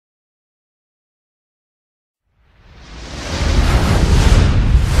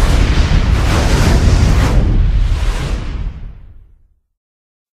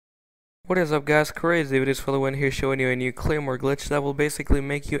What is up, guys? Crazy videos for the win here, showing you a new claymore glitch that will basically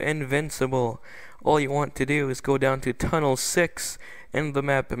make you invincible. All you want to do is go down to tunnel 6 in the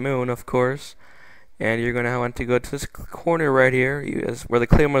map Moon, of course, and you're gonna want to go to this corner right here, where the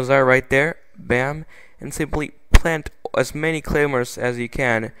claymores are, right there. Bam, and simply plant as many claymores as you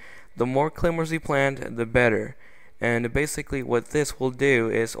can. The more claymores you plant, the better. And basically, what this will do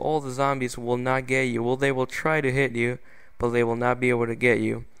is all the zombies will not get you. Well, they will try to hit you, but they will not be able to get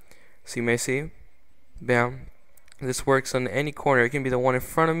you. So you may see, bam, this works on any corner. It can be the one in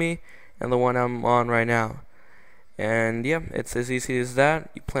front of me and the one I'm on right now. And yeah, it's as easy as that.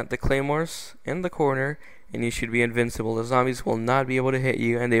 You plant the claymores in the corner and you should be invincible. The zombies will not be able to hit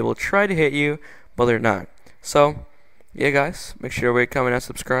you, and they will try to hit you, but they're not. So yeah, guys, make sure to comment and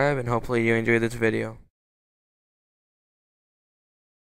subscribe, and hopefully you enjoyed this video.